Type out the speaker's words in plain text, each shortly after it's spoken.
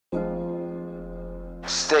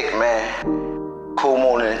Stix, man. Cool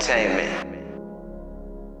Moon Entertainment.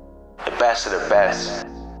 The best of the best.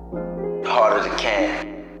 The heart of the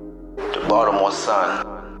can. The Baltimore Sun.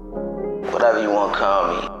 Whatever you want to call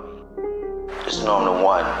me. Just know I'm the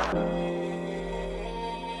one.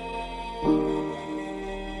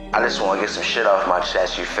 I just want to get some shit off my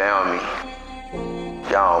chest, you feel me?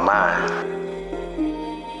 Y'all don't mind.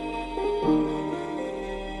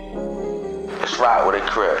 Let's ride with a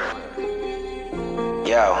crib.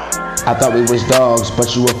 Yo. I thought we was dogs,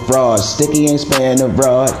 but you a fraud. Sticky ain't sparing the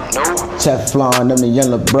rod. Nope. Teflon, I'm the young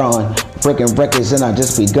LeBron. Breaking records and I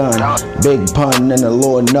just begun. Big pun and the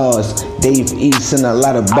Lord knows. Dave East and a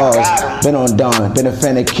lot of bars. Been on Dawn, been a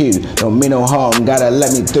fan of Q. Don't mean no harm, gotta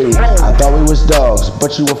let me through. I thought we was dogs,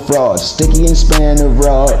 but you a fraud. Sticky ain't sparing the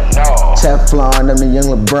rod. Teflon, I'm the young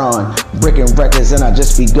LeBron. Breaking records and I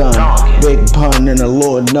just begun. Big pun and the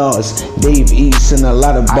Lord knows. Dave East and a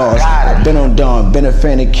lot of bars. I been on Dawn, been a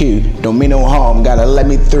fan of Q. Don't mean no harm, gotta let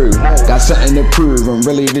me through. Got something to prove, I'm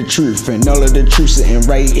really the truth. And all of the truth sitting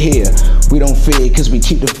right here. We don't fear, cause we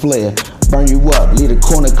keep the flare. Burn you up, leave the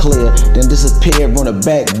corner clear, then disappear on the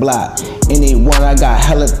back block. Anyone, I got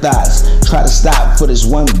hella thoughts. Try to stop for this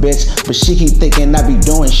one bitch, but she keep thinking I be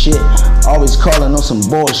doing shit. Always calling on some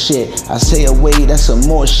bullshit. I say away, that's some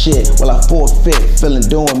more shit. Well, I forfeit, feeling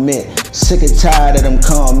dormant. Sick and tired of them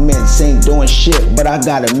comments. Ain't doing shit, but I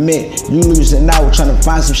gotta admit, you losing out trying to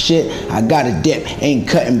find some shit. I gotta dip, ain't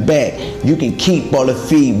cutting back. You can keep all the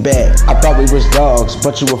feedback. I thought we was dogs,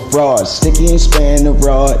 but you a fraud. Sticky ain't sparing the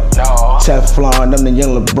rod. Teflon, I'm the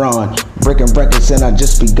young LeBron. Breaking records and I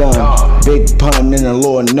just begun. Big pun and the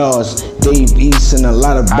Lord knows. Dave East and a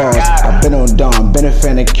lot of bars. I been on Dawn, been a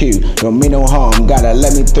fan of Q. Don't mean no harm, gotta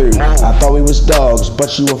let me through. I thought we was dogs,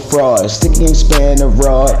 but you a fraud. Sticky ain't sparing the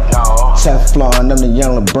rod. Teflon, I'm the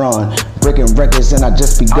young LeBron. Breaking records and I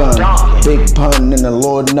just begun. Big pun and the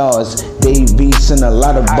Lord knows. Dave East and a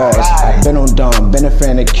lot of bars. I been on Dawn, been a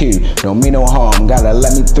fan of Q. Don't mean no harm, gotta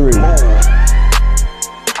let me through.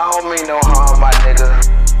 I don't mean no harm, my nigga.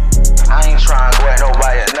 I ain't trying to go at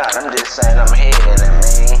nobody